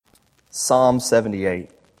Psalm 78.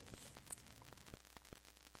 I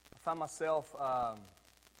find myself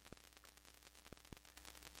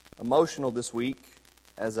emotional this week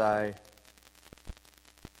as I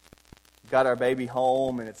got our baby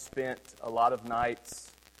home and had spent a lot of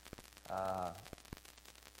nights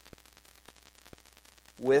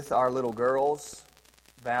with our little girls.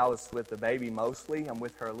 Val is with the baby mostly. I'm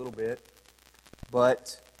with her a little bit.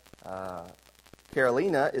 But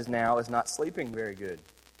Carolina is not sleeping very good.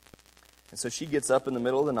 And so she gets up in the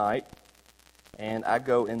middle of the night, and I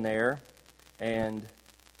go in there and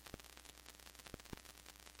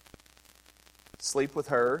sleep with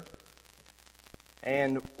her.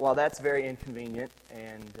 And while that's very inconvenient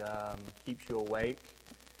and keeps you awake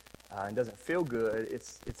and doesn't feel good,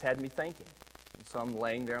 it's had me thinking. And so I'm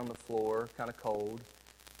laying there on the floor, kind of cold,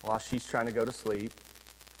 while she's trying to go to sleep.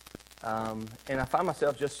 And I find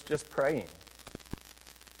myself just praying.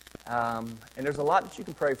 And there's a lot that you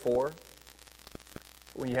can pray for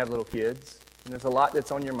when you have little kids. And there's a lot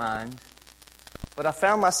that's on your mind. But I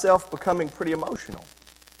found myself becoming pretty emotional.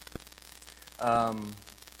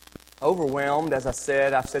 Overwhelmed, as I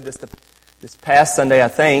said. I've said this past Sunday, I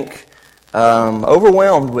think.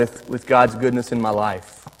 Overwhelmed with God's goodness in my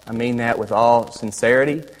life. I mean that with all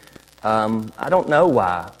sincerity. I don't know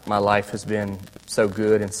why my life has been so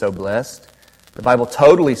good and so blessed. The Bible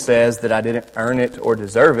totally says that I didn't earn it or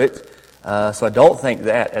deserve it, so I don't think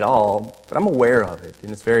that at all, but I'm aware of it,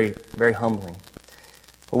 and it's very, very humbling.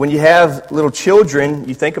 But when you have little children,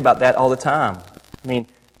 you think about that all the time. I mean,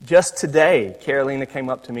 just today, Carolina came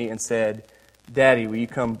up to me and said, "Daddy, will you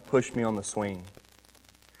come push me on the swing?"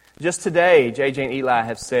 Just today, JJ and Eli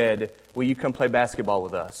have said, "Will you come play basketball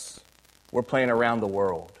with us? We're playing around the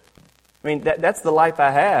world." I mean, that's the life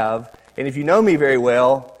I have, and if you know me very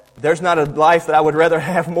well, there's not a life that I would rather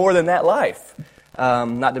have more than that life.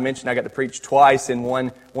 Not to mention I got to preach twice in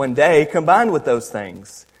one day combined with those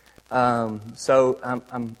things. So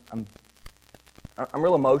I'm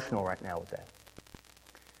real emotional right now with that.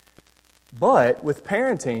 But with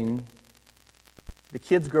parenting, the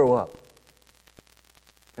kids grow up.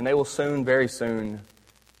 And they will soon, very soon,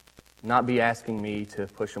 not be asking me to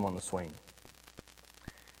push them on the swing.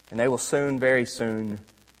 And they will soon, very soon,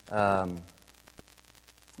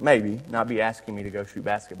 maybe not be asking me to go shoot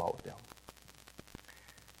basketball with them.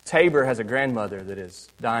 Tabor has a grandmother that is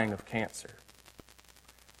dying of cancer.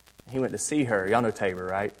 He went to see her. Y'all know Tabor,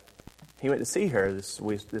 right? He went to see her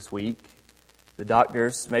this week. The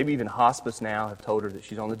doctors, maybe even hospice now, have told them that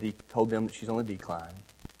she's on the decline.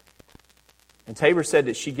 And Tabor said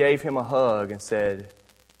that she gave him a hug and said,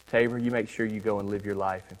 "Tabor, you make sure you go and live your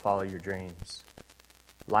life and follow your dreams.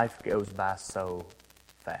 Life goes by so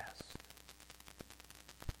fast."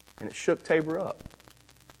 And it shook Tabor up.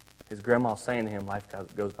 His grandma saying to him, "Life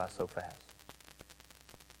goes by so fast."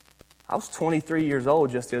 I was 23 years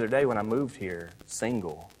old just the other day when I moved here,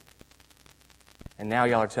 single. And now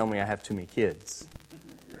y'all are telling me I have too many kids.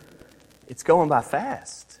 It's going by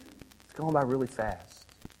fast. It's going by really fast.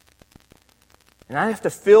 And I have to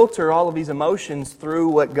filter all of these emotions through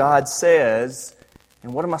what God says.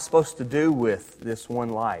 And what am I supposed to do with this one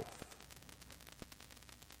life?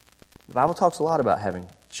 The Bible talks a lot about having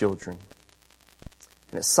children.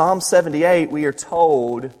 And at Psalm 78, we are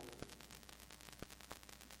told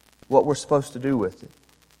what we're supposed to do with it.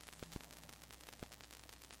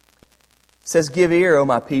 It says, "Give ear, O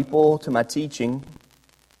my people, to my teaching.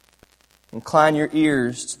 Incline your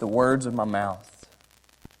ears to the words of my mouth.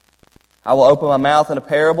 I will open my mouth in a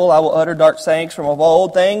parable. I will utter dark sayings from of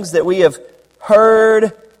old, things that we have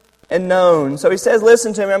heard and known." So he says,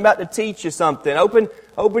 listen to me, I'm about to teach you something.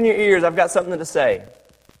 Open your ears, I've got something to say.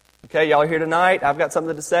 Okay, y'all are here tonight, I've got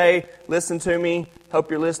something to say. Listen to me. Hope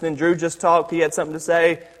you're listening. Drew just talked, he had something to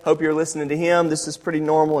say. Hope you're listening to him. This is pretty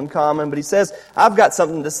normal and common. But he says, I've got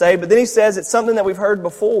something to say. But then he says it's something that we've heard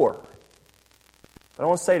before. But I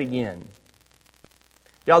want to say it again.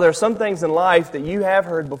 Y'all, there are some things in life that you have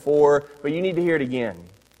heard before, but you need to hear it again.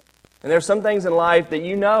 And there are some things in life that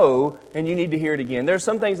you know, and you need to hear it again. There are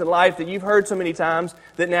some things in life that you've heard so many times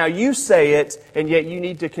that now you say it, and yet you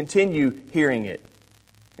need to continue hearing it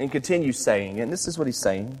and continue saying it. And this is what he's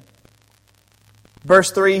saying.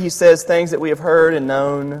 Verse 3, he says, "Things that we have heard and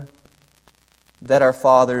known that our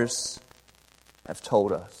fathers have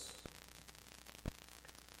told us."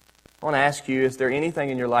 I want to ask you, is there anything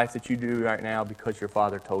in your life that you do right now because your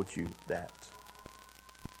father told you that?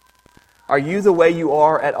 Are you the way you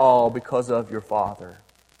are at all because of your father?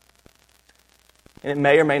 And it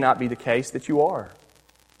may or may not be the case that you are.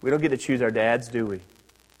 We don't get to choose our dads, do we?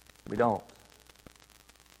 We don't.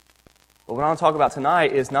 But what I want to talk about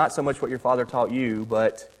tonight is not so much what your father taught you,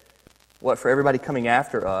 but what for everybody coming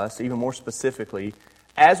after us, even more specifically,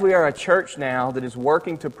 as we are a church now that is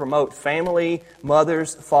working to promote family,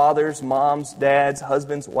 mothers, fathers, moms, dads,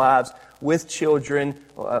 husbands, wives, with children,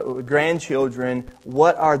 grandchildren,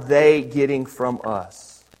 what are they getting from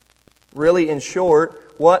us? Really, in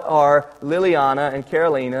short, what are Liliana and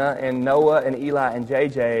Carolina and Noah and Eli and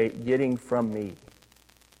JJ getting from me?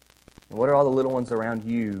 And what are all the little ones around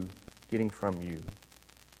you getting from you?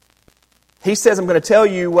 He says, I'm going to tell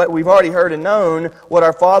you what we've already heard and known, what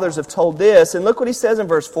our fathers have told this. And look what he says in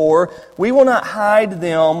verse 4. We will not hide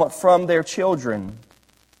them from their children,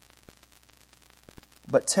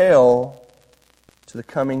 but tell to the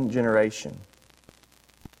coming generation.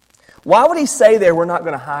 Why would he say there we're not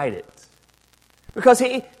going to hide it? Because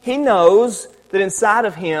he knows that inside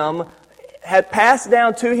of him, had passed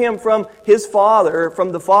down to him from his father,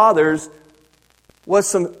 from the fathers, was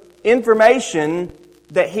some information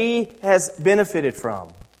that he has benefited from.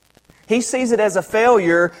 He sees it as a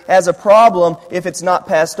failure, as a problem, if it's not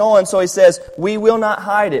passed on. So he says, we will not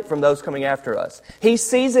hide it from those coming after us. He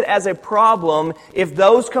sees it as a problem if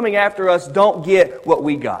those coming after us don't get what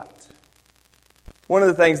we got. One of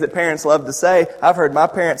the things that parents love to say, I've heard my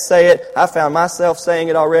parents say it, I found myself saying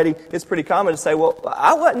it already, it's pretty common to say, well,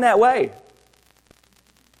 I wasn't that way.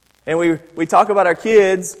 And we talk about our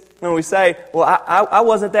kids and we say, well, I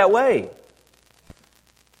wasn't that way.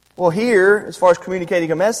 Well, here, as far as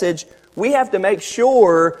communicating a message, we have to make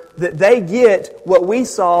sure that they get what we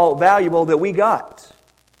saw valuable that we got.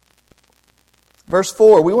 Verse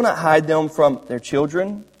 4, we will not hide them from their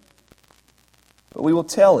children, but we will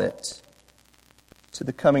tell it to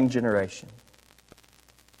the coming generation.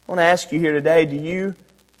 I want to ask you here today, do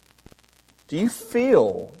you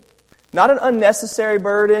feel not an unnecessary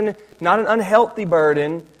burden, not an unhealthy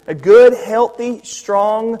burden, a good, healthy,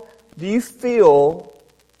 strong, do you feel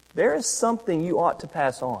there is something you ought to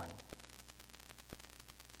pass on?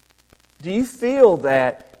 Do you feel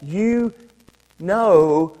that you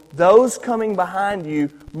know those coming behind you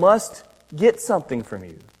must get something from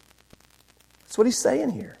you? That's what he's saying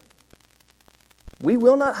here. We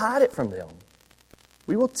will not hide it from them.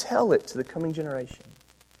 We will tell it to the coming generation.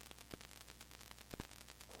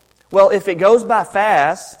 Well, if it goes by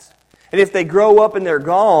fast, and if they grow up and they're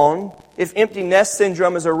gone, if empty nest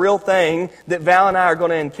syndrome is a real thing that Val and I are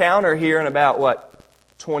going to encounter here in about,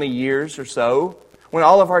 20 years or so, when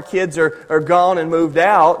all of our kids are gone and moved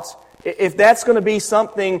out, if that's going to be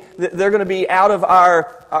something that they're going to be out of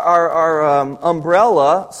our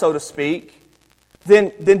umbrella, so to speak,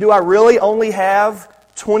 then do I really only have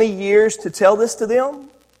 20 years to tell this to them?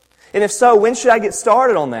 And if so, when should I get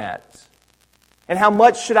started on that? And how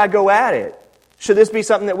much should I go at it? Should this be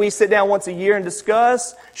something that we sit down once a year and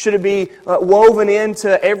discuss? Should it be woven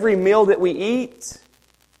into every meal that we eat?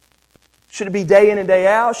 Should it be day in and day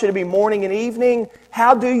out? Should it be morning and evening?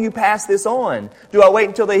 How do you pass this on? Do I wait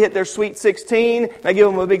until they hit their sweet 16 and I give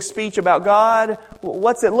them a big speech about God?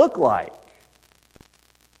 What's it look like?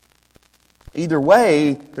 Either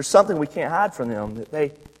way, there's something we can't hide from them that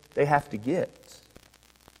they have to get.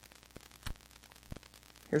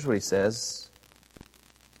 Here's what he says.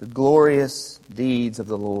 The glorious deeds of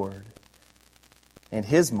the Lord and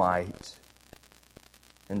His might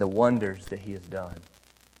and the wonders that He has done.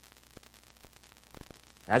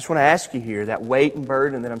 I just want to ask you here, that weight and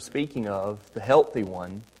burden that I'm speaking of, the healthy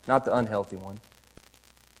one, not the unhealthy one.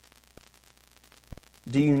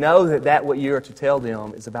 Do you know that what you are to tell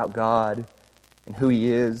them is about God and who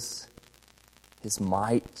He is, His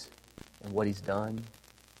might, and what He's done?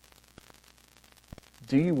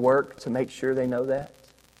 Do you work to make sure they know that?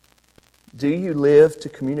 Do you live to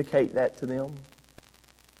communicate that to them?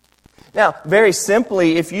 Now, very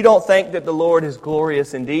simply, if you don't think that the Lord is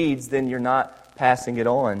glorious in deeds, then you're not passing it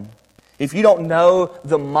on. If you don't know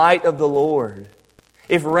the might of the Lord,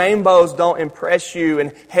 if rainbows don't impress you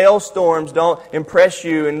and hailstorms don't impress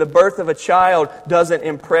you and the birth of a child doesn't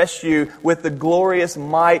impress you with the glorious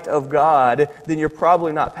might of God, then you're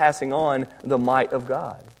probably not passing on the might of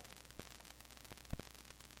God.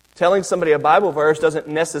 Telling somebody a Bible verse doesn't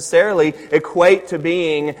necessarily equate to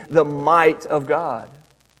being the might of God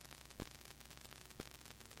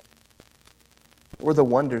or the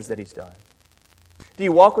wonders that He's done. Do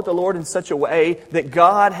you walk with the Lord in such a way that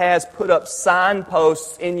God has put up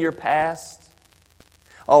signposts in your past?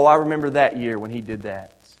 Oh, I remember that year when He did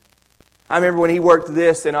that. I remember when He worked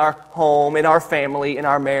this in our home, in our family, in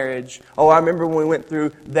our marriage. Oh, I remember when we went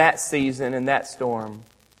through that season and that storm.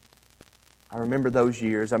 I remember those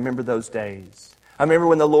years. I remember those days. I remember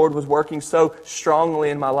when the Lord was working so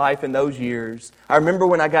strongly in my life in those years. I remember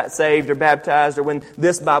when I got saved or baptized or when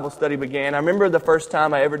this Bible study began. I remember the first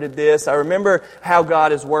time I ever did this. I remember how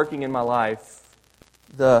God is working in my life.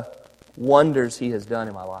 The wonders He has done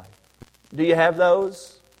in my life. Do you have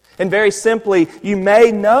those? And very simply, you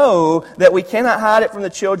may know that we cannot hide it from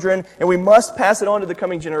the children and we must pass it on to the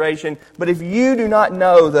coming generation. But if you do not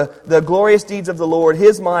know the glorious deeds of the Lord,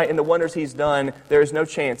 His might, and the wonders He's done, there is no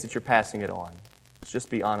chance that you're passing it on. Let's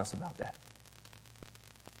just be honest about that.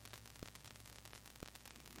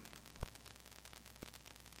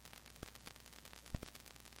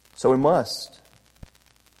 So we must.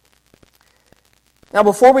 Now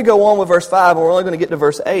before we go on with verse 5, we're only going to get to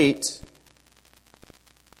verse 8.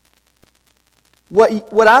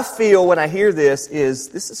 What I feel when I hear this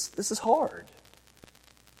is hard.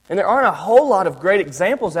 And there aren't a whole lot of great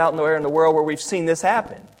examples out there in the world where we've seen this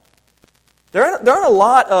happen. There aren't a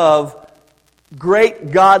lot of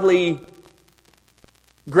great godly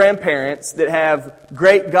grandparents that have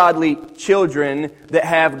great godly children that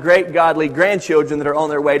have great godly grandchildren that are on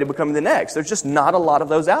their way to becoming the next. There's just not a lot of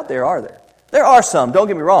those out there, are there? There are some, don't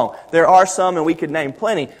get me wrong. There are some, and we could name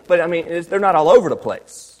plenty, but I mean, they're not all over the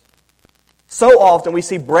place. So often we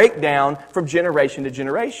see breakdown from generation to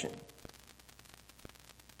generation.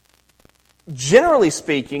 Generally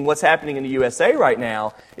speaking, what's happening in the USA right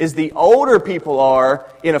now is the older people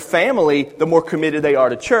are in a family, the more committed they are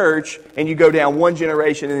to church, and you go down one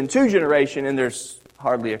generation and then two generations, and there's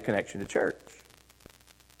hardly a connection to church.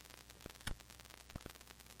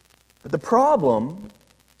 But the problem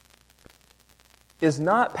is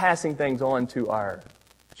not passing things on to our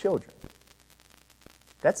children.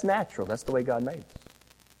 That's natural. That's the way God made us.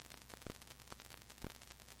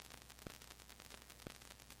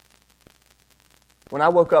 When I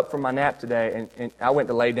woke up from my nap today, and I went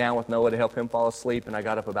to lay down with Noah to help him fall asleep, and I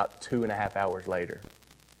got up about 2.5 hours later.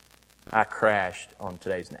 I crashed on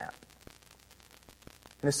today's nap.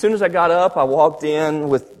 And as soon as I got up, I walked in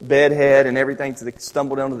with bedhead and everything,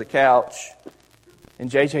 stumbled onto the couch. And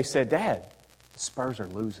JJ said, "Dad, the Spurs are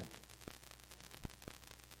losing."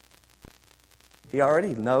 He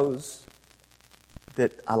already knows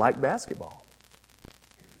that I like basketball.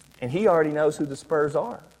 And he already knows who the Spurs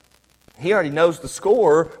are. He already knows the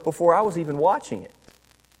score before I was even watching it.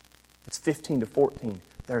 It's 15-14.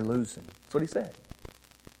 They're losing. That's what he said.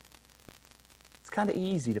 It's kind of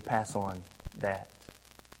easy to pass on that.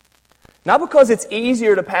 Not because it's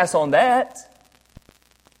easier to pass on that,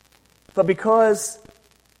 but because,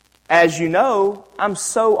 as you know, I'm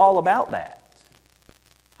so all about that.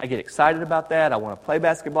 I get excited about that. I want to play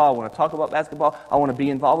basketball. I want to talk about basketball. I want to be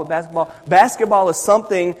involved with basketball. Basketball is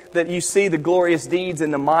something that you see the glorious deeds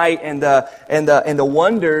and the might and the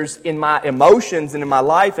wonders in my emotions and in my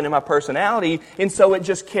life and in my personality, and so it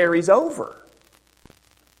just carries over.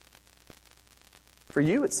 For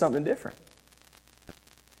you, it's something different.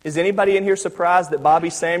 Is anybody in here surprised that Bobby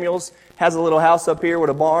Samuels has a little house up here with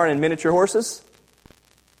a barn and miniature horses?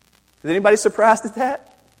 Is anybody surprised at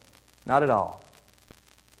that? Not at all.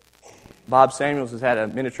 Bob Samuels has had a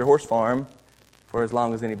miniature horse farm for as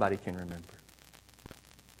long as anybody can remember.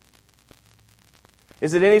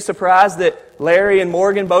 Is it any surprise that Larry and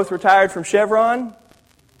Morgan both retired from Chevron?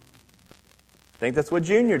 I think that's what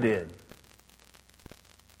Junior did.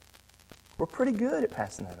 We're pretty good at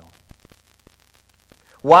passing that on.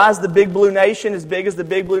 Why is the Big Blue Nation as big as the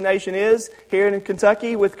Big Blue Nation is here in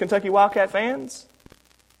Kentucky with Kentucky Wildcat fans?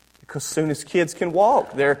 Because as soon as kids can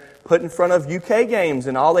walk, they're put in front of UK games,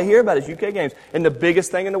 and all they hear about is UK games. And the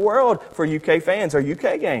biggest thing in the world for UK fans are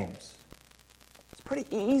UK games. It's pretty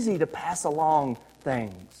easy to pass along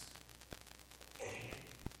things.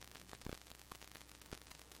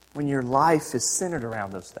 When your life is centered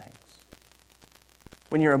around those things.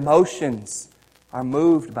 When your emotions are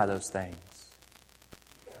moved by those things.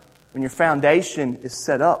 When your foundation is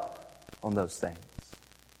set up on those things.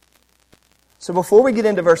 So before we get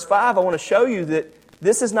into verse 5, I want to show you that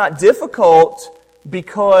this is not difficult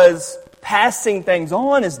because passing things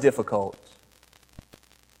on is difficult.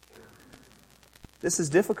 This is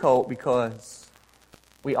difficult because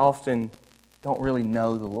we often don't really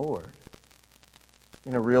know the Lord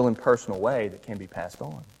in a real and personal way that can be passed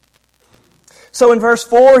on. So in verse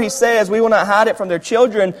 4, he says, "We will not hide it from their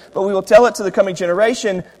children, but we will tell it to the coming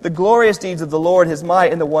generation, the glorious deeds of the Lord, His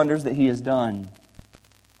might, and the wonders that He has done."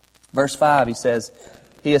 Verse 5, he says,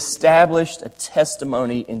 "He established a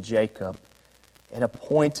testimony in Jacob and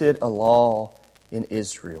appointed a law in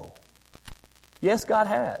Israel." Yes, God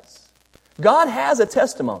has. God has a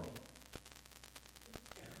testimony.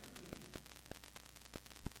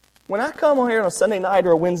 When I come on here on a Sunday night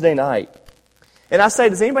or a Wednesday night, And I say,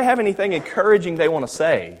 does anybody have anything encouraging they want to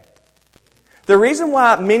say? The reason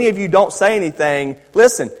why many of you don't say anything,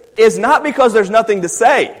 listen, is not because there's nothing to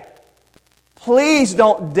say. Please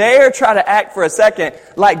don't dare try to act for a second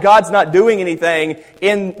like God's not doing anything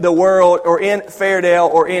in the world or in Fairdale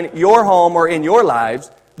or in your home or in your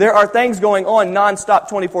lives. There are things going on nonstop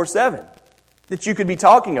 24/7 that you could be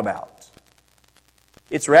talking about.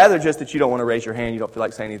 It's rather just that you don't want to raise your hand, you don't feel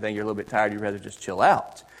like saying anything, you're a little bit tired, you'd rather just chill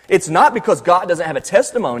out. It's not because God doesn't have a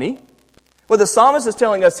testimony. What the psalmist is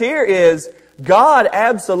telling us here is God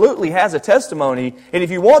absolutely has a testimony, and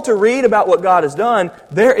if you want to read about what God has done,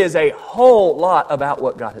 there is a whole lot about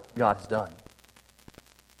what God has done.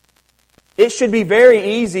 It should be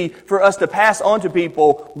very easy for us to pass on to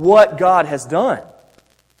people what God has done.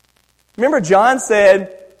 Remember, John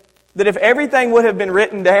said that if everything would have been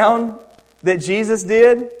written down that Jesus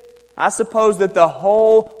did, I suppose that the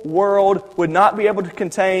whole world would not be able to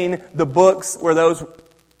contain the books where those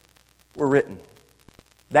were written.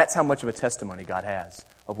 That's how much of a testimony God has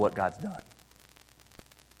of what God's done.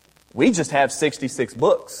 We just have 66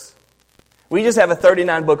 books. We just have a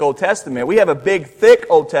 39-book Old Testament. We have a big, thick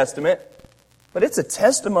Old Testament, but it's a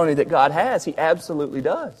testimony that God has. He absolutely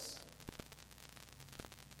does.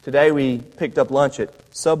 Today we picked up lunch at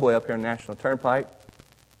Subway up here on National Turnpike.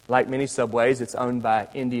 Like many Subways, it's owned by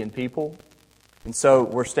Indian people. And so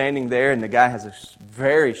we're standing there, and the guy has a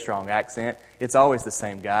very strong accent. It's always the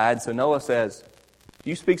same guy. And so Noah says, "Do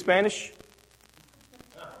you speak Spanish?"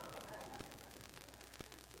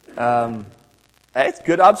 It's a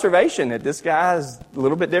good observation that this guy is a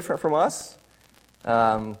little bit different from us.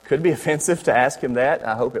 Could be offensive to ask him that.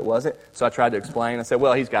 I hope it wasn't. So I tried to explain. I said,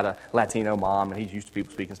 well, he's got a Latino mom, and he's used to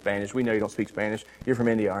people speaking Spanish. We know you don't speak Spanish. You're from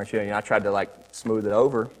India, aren't you? And I tried to smooth it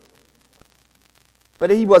over. But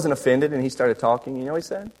he wasn't offended, and he started talking. You know what he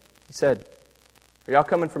said? He said, "Are y'all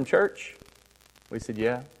coming from church?" We said,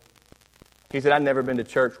 "Yeah." He said, "I've never been to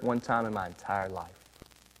church one time in my entire life."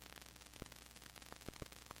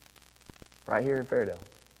 Right here in Fairdale.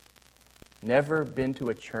 Never been to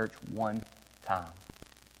a church one time.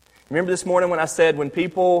 Remember this morning when I said when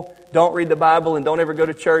people don't read the Bible and don't ever go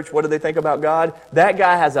to church, what do they think about God? That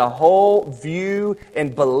guy has a whole view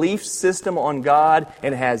and belief system on God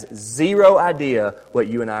and has zero idea what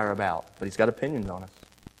you and I are about. But he's got opinions on us.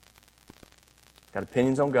 Got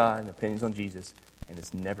opinions on God and opinions on Jesus, and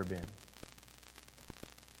it's never been. I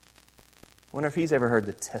wonder if he's ever heard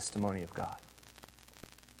the testimony of God.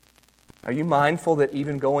 Are you mindful that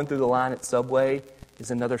even going through the line at Subway is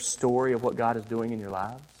another story of what God is doing in your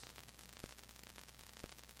lives?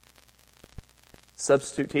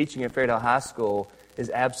 Substitute teaching at Fairdale High School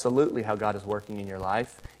is absolutely how God is working in your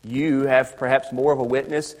life. You have perhaps more of a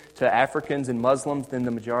witness to Africans and Muslims than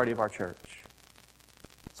the majority of our church.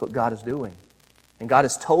 That's what God is doing. And God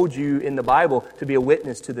has told you in the Bible to be a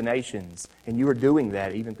witness to the nations. And you are doing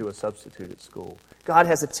that even through a substitute at school. God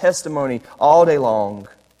has a testimony all day long.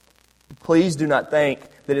 Please do not think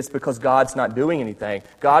that it's because God's not doing anything.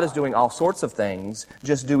 God is doing all sorts of things.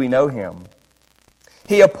 Just do we know Him?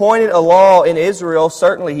 He appointed a law in Israel.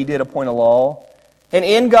 Certainly He did appoint a law. And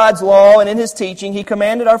in God's law and in His teaching, He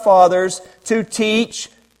commanded our fathers to teach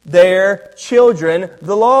their children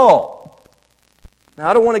the law. Now,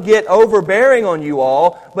 I don't want to get overbearing on you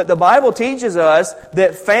all, but the Bible teaches us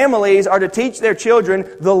that families are to teach their children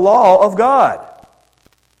the law of God.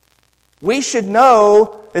 We should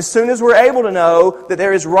know, as soon as we're able to know, that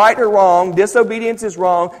there is right or wrong, disobedience is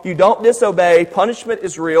wrong, you don't disobey, punishment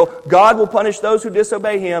is real, God will punish those who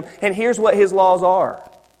disobey Him, and here's what His laws are.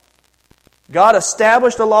 God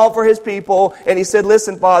established a law for His people, and He said,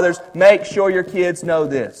 listen, fathers, make sure your kids know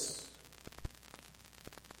this.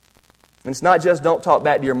 And it's not just don't talk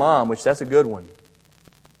back to your mom, which that's a good one.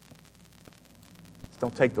 It's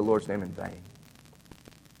don't take the Lord's name in vain.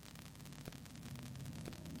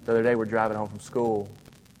 The other day we're driving home from school,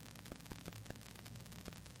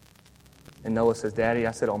 and Noah says, Daddy,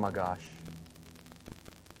 I said, oh my gosh.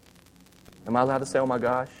 Am I allowed to say, oh my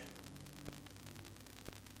gosh?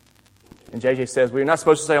 And JJ says, well, you're not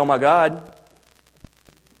supposed to say, oh my God.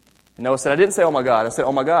 And Noah said, I didn't say, oh my God. I said,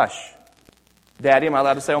 oh my gosh. Daddy, am I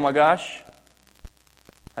allowed to say, oh my gosh?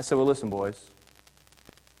 I said, well, listen, boys.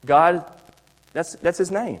 God, that's His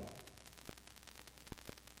name.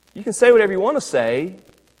 You can say whatever you want to say,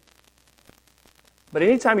 but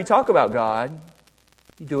anytime you talk about God,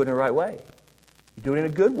 you do it in the right way. You do it in a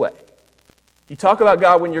good way. You talk about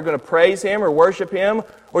God when you're going to praise Him or worship Him,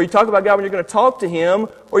 or you talk about God when you're going to talk to Him,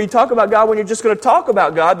 or you talk about God when you're just going to talk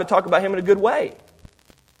about God, but talk about Him in a good way.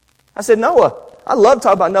 I said, Noah, I love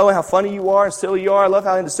talking about Noah, how funny you are and silly you are. I love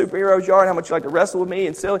how into superheroes you are and how much you like to wrestle with me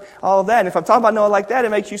and silly, all of that. And if I'm talking about Noah like that,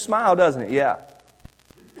 it makes you smile, doesn't it? Yeah.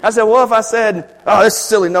 I said, well, if I said, oh, this is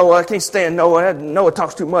silly Noah, I can't stand Noah, Noah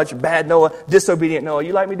talks too much, bad Noah, disobedient Noah,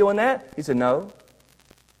 you like me doing that? He said, no.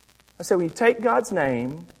 I said, when you take God's name,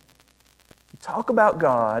 you talk about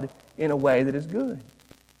God in a way that is good.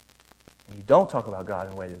 And you don't talk about God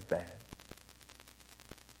in a way that is bad.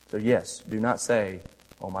 So yes, do not say,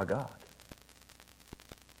 oh my God.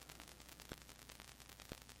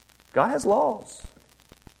 God has laws.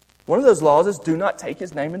 One of those laws is do not take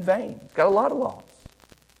His name in vain. He's got a lot of laws.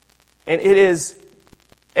 And it is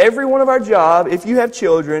every one of our job, if you have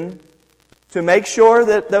children, to make sure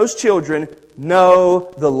that those children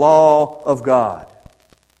know the law of God.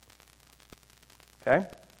 Okay?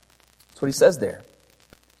 That's what he says there.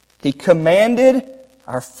 He commanded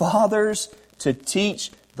our fathers to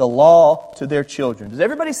teach the law to their children. Does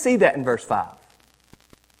everybody see that in verse 5?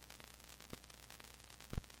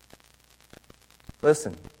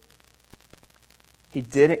 Listen. He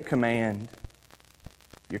didn't command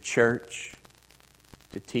your church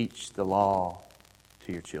to teach the law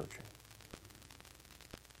to your children.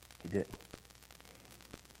 He didn't.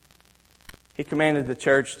 He commanded the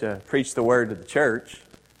church to preach the word to the church.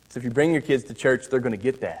 So if you bring your kids to church, they're going to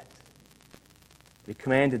get that. He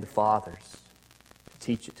commanded the fathers to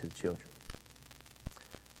teach it to the children.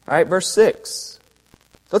 All right, verse 6.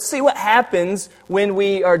 Let's see what happens when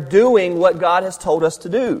we are doing what God has told us to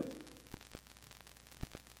do.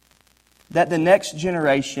 That the next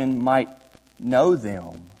generation might know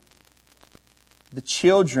them, the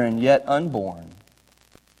children yet unborn,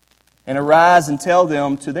 and arise and tell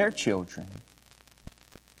them to their children,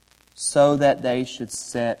 so that they should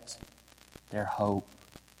set their hope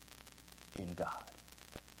in God.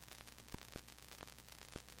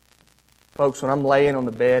 Folks, when I'm laying on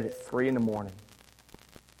the bed at 3 in the morning,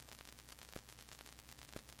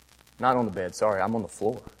 not on the bed, sorry, I'm on the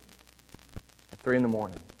floor at 3 in the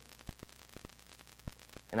morning,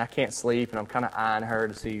 and I can't sleep, and I'm kind of eyeing her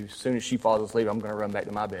to see as soon as she falls asleep, I'm going to run back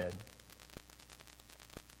to my bed.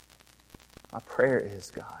 My prayer is,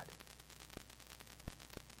 God,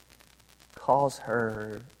 cause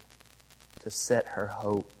her to set her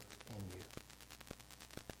hope in you.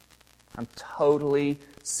 I'm totally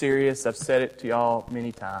serious. I've said it to y'all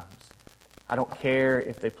many times. I don't care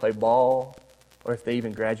if they play ball or if they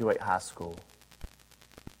even graduate high school,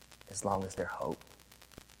 as long as their hope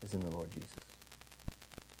is in the Lord Jesus.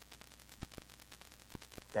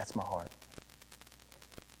 That's my heart.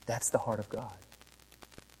 That's the heart of God.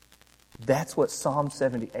 That's what Psalm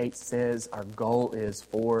 78 says our goal is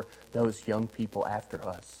for those young people after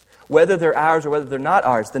us. Whether they're ours or whether they're not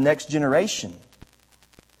ours, the next generation.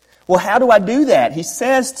 Well, how do I do that? He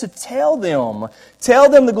says to tell them. Tell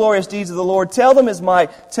them the glorious deeds of the Lord. Tell them His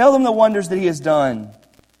might. Tell them the wonders that He has done.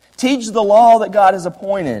 Teach the law that God has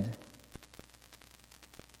appointed.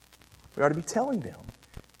 We ought to be telling them.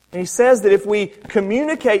 And he says that if we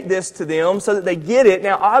communicate this to them so that they get it,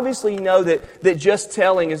 now obviously you know that just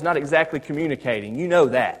telling is not exactly communicating. You know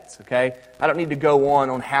that, okay? I don't need to go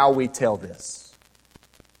on how we tell this.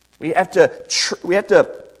 We have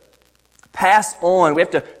to pass on. We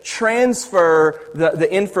have to transfer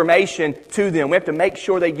the information to them. We have to make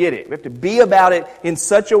sure they get it. We have to be about it in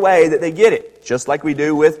such a way that they get it. Just like we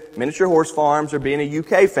do with Miniature Horse Farms or being a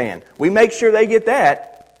UK fan. We make sure they get that.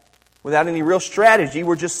 Without any real strategy,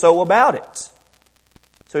 we're just so about it.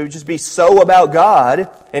 So we just be so about God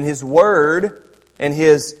and His Word and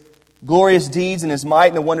His glorious deeds and His might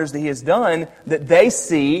and the wonders that He has done that they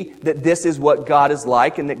see that this is what God is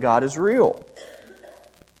like and that God is real.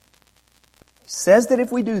 He says that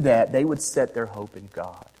if we do that, they would set their hope in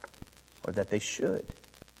God, or that they should.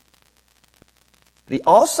 But he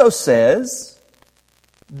also says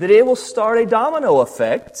that it will start a domino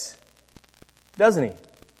effect, doesn't he?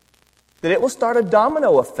 That it will start a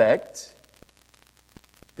domino effect,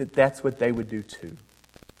 that's what they would do too.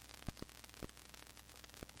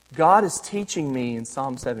 God is teaching me in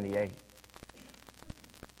Psalm 78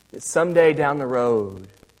 that someday down the road,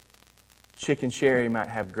 Chick and Sherry might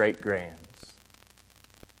have great grands.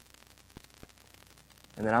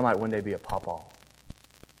 And that I might one day be a pawpaw.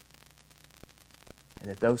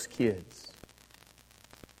 And that those kids,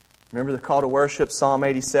 remember the call to worship, Psalm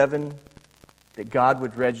 87? That God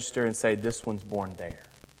would register and say, this one's born there.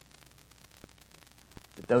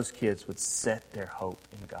 That those kids would set their hope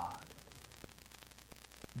in God.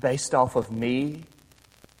 Based off of me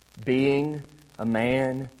being a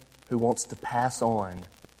man who wants to pass on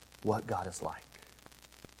what God is like.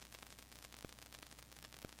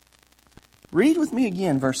 Read with me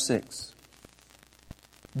again, verse 6.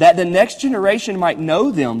 That the next generation might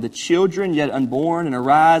know them, the children yet unborn, and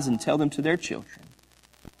arise and tell them to their children,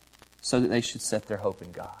 so that they should set their hope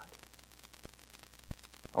in God.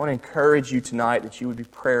 I want to encourage you tonight that you would be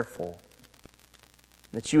prayerful,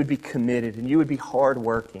 that you would be committed, and you would be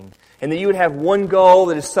hardworking, and that you would have one goal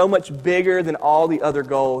that is so much bigger than all the other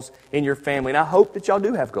goals in your family. And I hope that y'all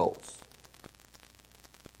do have goals.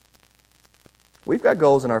 We've got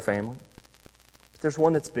goals in our family. But there's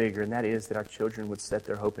one that's bigger, and that is that our children would set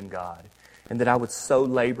their hope in God, and that I would so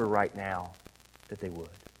labor right now that they would.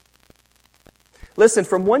 Listen,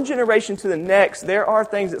 from one generation to the next, there are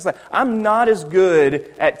things that say, I'm not as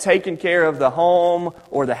good at taking care of the home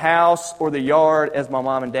or the house or the yard as my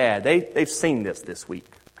mom and dad. They've seen this week,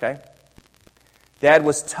 okay? Dad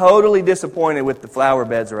was totally disappointed with the flower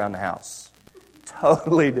beds around the house.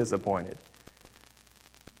 Totally disappointed.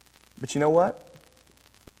 But you know what?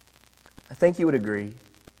 I think you would agree.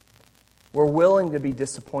 We're willing to be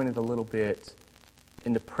disappointed a little bit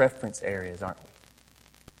in the preference areas, aren't we?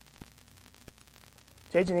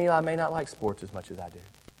 JJ and Eli may not like sports as much as I do.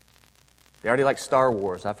 They already like Star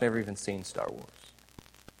Wars. I've never even seen Star Wars.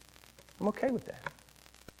 I'm okay with that.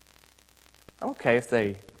 I'm okay if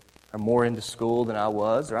they are more into school than I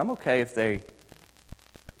was, or I'm okay if they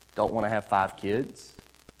don't want to have 5 kids.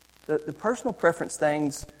 The personal preference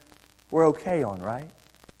things we're okay on, right?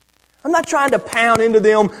 I'm not trying to pound into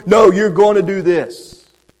them, no, you're going to do this.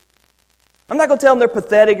 I'm not going to tell them they're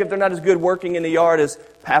pathetic if they're not as good working in the yard as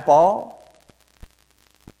Papa.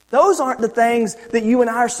 Those aren't the things that you and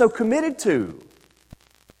I are so committed to.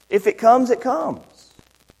 If it comes, it comes.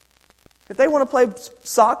 If they want to play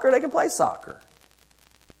soccer, they can play soccer.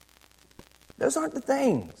 Those aren't the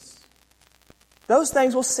things. Those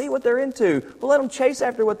things, we'll see what they're into. We'll let them chase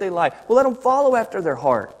after what they like. We'll let them follow after their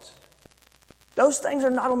heart. Those things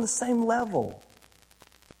are not on the same level.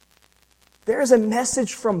 There is a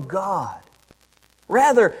message from God.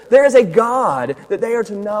 Rather, there is a God that they are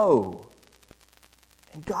to know.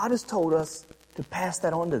 And God has told us to pass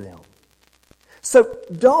that on to them. So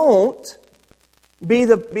don't be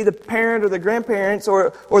the parent or the grandparents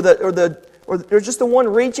or just the one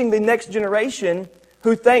reaching the next generation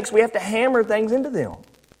who thinks we have to hammer things into them.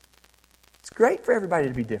 It's great for everybody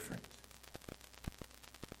to be different.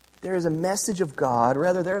 There is a message of God,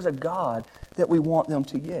 rather there is a God that we want them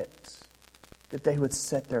to get, that they would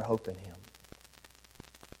set their hope in Him.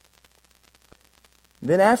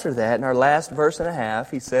 Then after that, in our last verse and a half,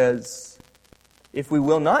 he says, if we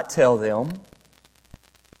will not tell them,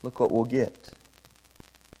 look what we'll get.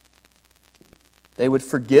 They would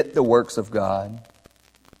forget the works of God,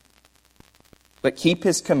 but keep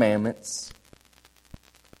His commandments,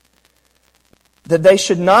 that they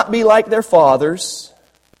should not be like their fathers,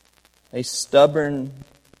 a stubborn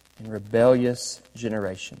and rebellious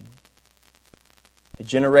generation, a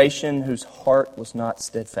generation whose heart was not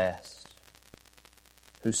steadfast,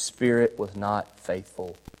 whose spirit was not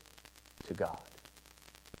faithful to God.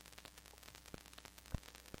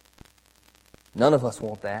 None of us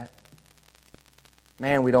want that.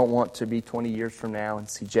 Man, we don't want to be 20 years from now and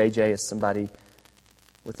see JJ as somebody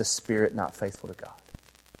with a spirit not faithful to God.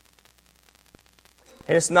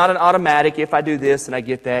 And it's not an automatic, if I do this and I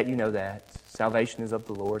get that, you know that. Salvation is of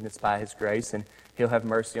the Lord and it's by His grace and He'll have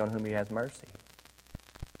mercy on whom He has mercy.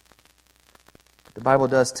 But the Bible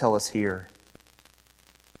does tell us here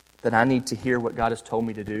that I need to hear what God has told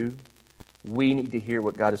me to do. We need to hear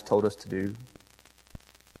what God has told us to do.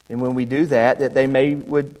 And when we do that they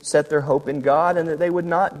would set their hope in God and that they would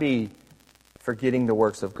not be forgetting the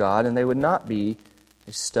works of God and they would not be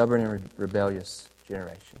a stubborn and rebellious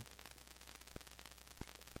generation.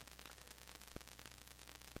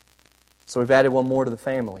 So we've added one more to the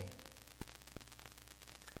family.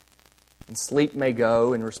 And sleep may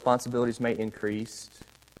go and responsibilities may increase.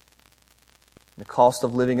 The cost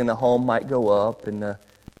of living in the home might go up and the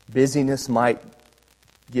busyness might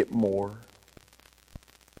get more.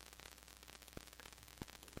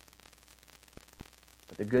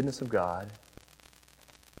 But the goodness of God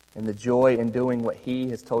and the joy in doing what He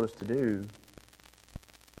has told us to do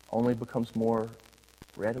only becomes more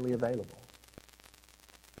readily available.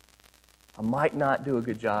 I might not do a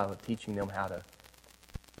good job of teaching them how to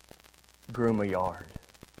groom a yard.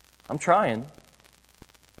 I'm trying.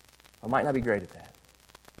 I might not be great at that.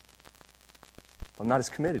 I'm not as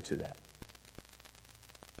committed to that.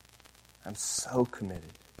 I'm so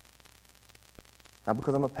committed. Not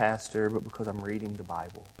because I'm a pastor, but because I'm reading the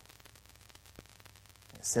Bible.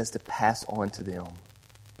 It says to pass on to them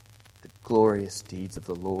the glorious deeds of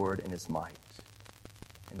the Lord and His might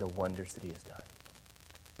and the wonders that He has done.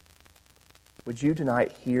 Would you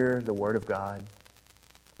tonight hear the Word of God,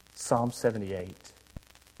 Psalm 78,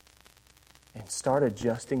 and start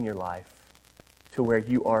adjusting your life to where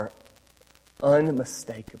you are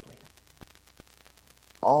unmistakably,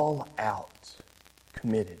 all out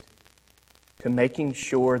committed to making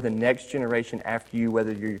sure the next generation after you,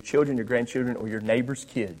 whether you're your children, your grandchildren, or your neighbor's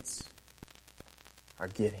kids, are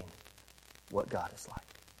getting what God is like.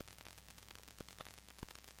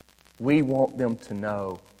 We want them to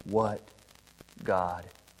know what God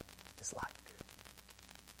is like.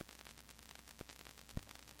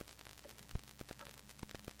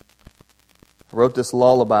 I wrote this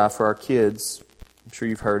lullaby for our kids. I'm sure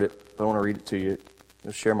you've heard it, but I want to read it to you.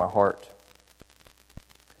 It'll share my heart.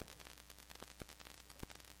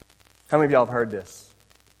 How many of y'all have heard this?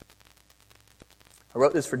 I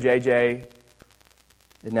wrote this for JJ,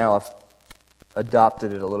 and now I've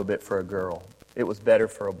adopted it a little bit for a girl. It was better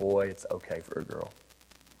for a boy. It's okay for a girl.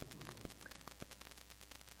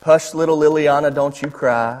 Hush, little Liliana, don't you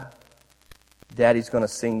cry. Daddy's going to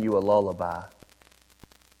sing you a lullaby.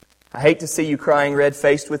 I hate to see you crying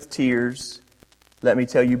red-faced with tears. Let me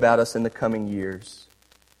tell you about us in the coming years.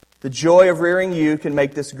 The joy of rearing you can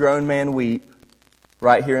make this grown man weep.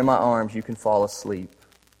 Right here in my arms you can fall asleep.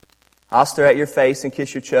 I'll stare at your face and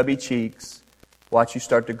kiss your chubby cheeks. Watch you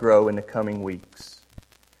start to grow in the coming weeks.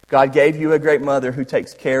 God gave you a great mother who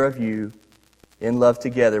takes care of you. In love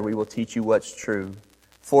together we will teach you what's true.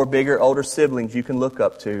 4 bigger, older siblings you can look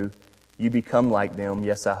up to. You become like them,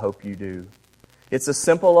 yes, I hope you do. It's a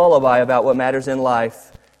simple lullaby about what matters in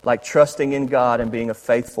life, like trusting in God and being a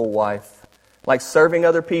faithful wife, like serving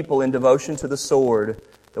other people in devotion to the sword,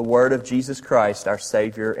 the word of Jesus Christ, our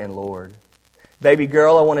Savior and Lord. Baby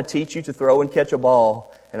girl, I want to teach you to throw and catch a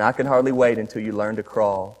ball, and I can hardly wait until you learn to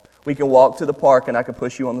crawl. We can walk to the park and I can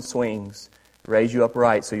push you on the swings, raise you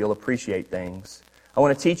upright so you'll appreciate things. I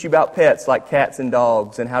want to teach you about pets like cats and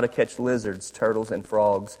dogs and how to catch lizards, turtles, and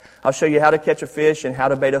frogs. I'll show you how to catch a fish and how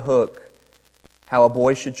to bait a hook, how a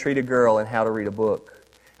boy should treat a girl and how to read a book,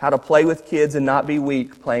 how to play with kids and not be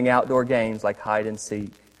weak, playing outdoor games like hide and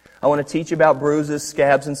seek. I want to teach you about bruises,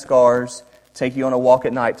 scabs, and scars, take you on a walk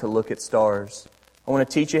at night to look at stars. I want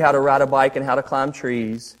to teach you how to ride a bike and how to climb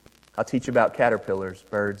trees. I'll teach you about caterpillars,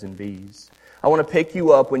 birds, and bees. I want to pick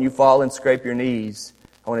you up when you fall and scrape your knees.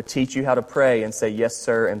 I want to teach you how to pray and say yes,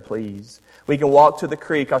 sir, and please. We can walk to the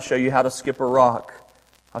creek. I'll show you how to skip a rock.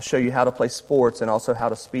 I'll show you how to play sports and also how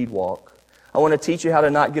to speed walk. I want to teach you how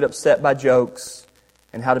to not get upset by jokes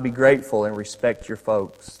and how to be grateful and respect your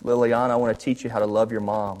folks. Liliana, I want to teach you how to love your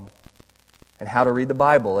mom and how to read the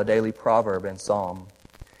Bible, a daily proverb and psalm.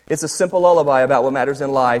 It's a simple lullaby about what matters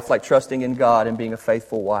in life, like trusting in God and being a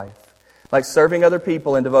faithful wife, like serving other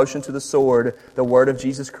people in devotion to the sword, the word of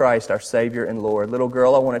Jesus Christ, our Savior and Lord. Little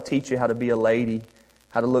girl, I want to teach you how to be a lady,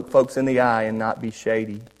 how to look folks in the eye and not be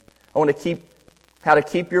shady. I want to how to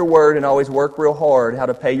keep your word and always work real hard, how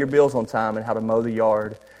to pay your bills on time and how to mow the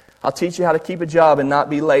yard. I'll teach you how to keep a job and not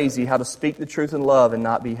be lazy, how to speak the truth in love and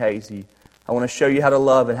not be hazy. I want to show you how to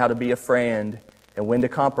love and how to be a friend, and when to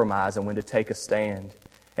compromise and when to take a stand,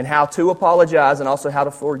 and how to apologize and also how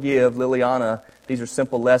to forgive. Liliana, these are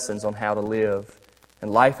simple lessons on how to live.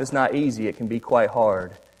 And life is not easy. It can be quite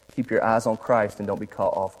hard. Keep your eyes on Christ and don't be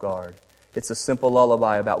caught off guard. It's a simple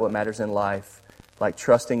lullaby about what matters in life, like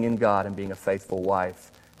trusting in God and being a faithful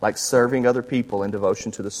wife, like serving other people in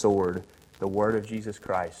devotion to the sword, the word of Jesus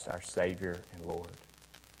Christ, our Savior and Lord.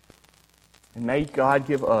 And may God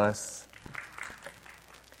give us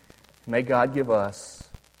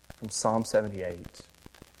from Psalm 78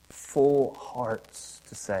 full hearts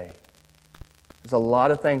to say, there's a lot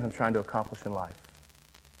of things I'm trying to accomplish in life,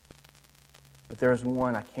 but there is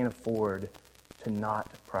one I can't afford to not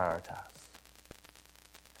prioritize.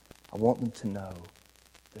 I want them to know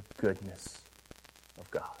the goodness of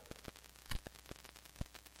God.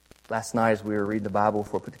 Last night as we were reading the Bible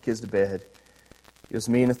before I put the kids to bed, it was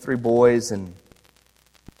me and the 3 boys, and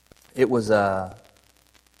it was the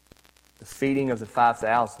feeding of the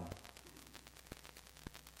 5,000.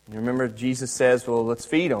 And remember, Jesus says, well, let's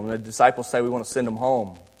feed them. The disciples say we want to send them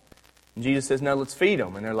home. And Jesus says, no, let's feed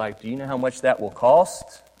them. And they're like, do you know how much that will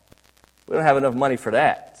cost? We don't have enough money for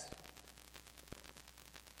that.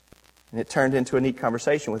 And it turned into a neat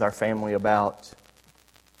conversation with our family about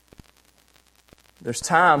there's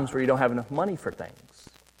times where you don't have enough money for things.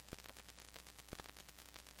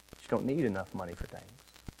 You don't need enough money for things.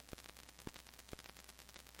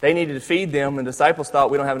 They needed to feed them, and the disciples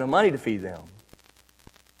thought we don't have enough money to feed them.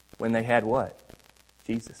 When they had what?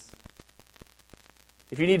 Jesus.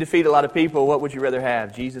 If you need to feed a lot of people, what would you rather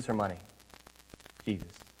have, Jesus or money? Jesus.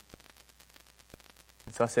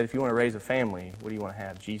 And so I said, if you want to raise a family, what do you want to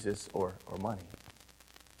have, Jesus or money?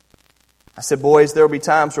 I said, boys, there will be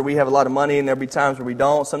times where we have a lot of money and there will be times where we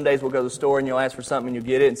don't. Some days we'll go to the store and you'll ask for something and you'll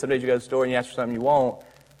get it. And some days you go to the store and you ask for something and you won't.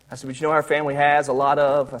 I said, but you know what our family has a lot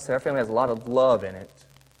of? I said, our family has a lot of love in it.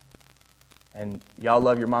 And y'all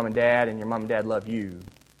love your mom and dad, and your mom and dad love you.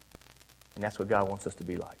 And that's what God wants us to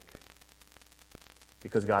be like.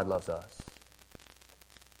 Because God loves us.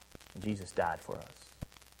 And Jesus died for us.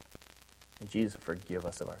 And Jesus will forgive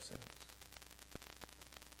us of our sins.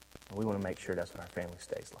 And we want to make sure that's what our family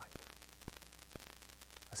stays like.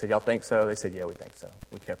 I said, y'all think so? They said, yeah, we think so.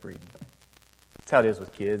 We kept reading. That's how it is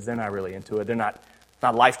with kids. They're not really into it. They're not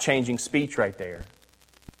life-changing speech right there.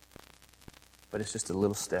 But it's just a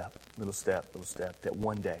little step, that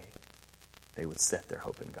one day they would set their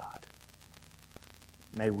hope in God.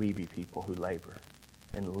 May we be people who labor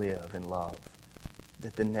and live and love,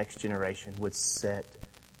 that the next generation would set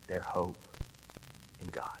their hope in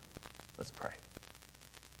God. Let's pray.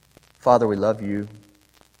 Father, we love you.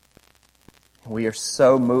 We are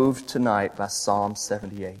so moved tonight by Psalm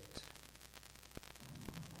 78.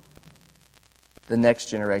 The next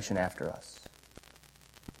generation after us.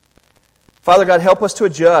 Father God, help us to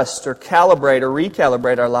adjust or calibrate or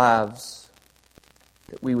recalibrate our lives,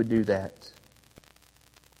 that we would do that.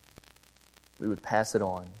 We would pass it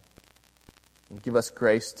on and give us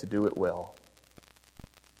grace to do it well.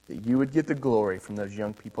 That you would get the glory from those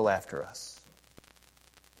young people after us.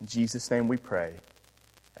 In Jesus' name we pray.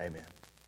 Amen.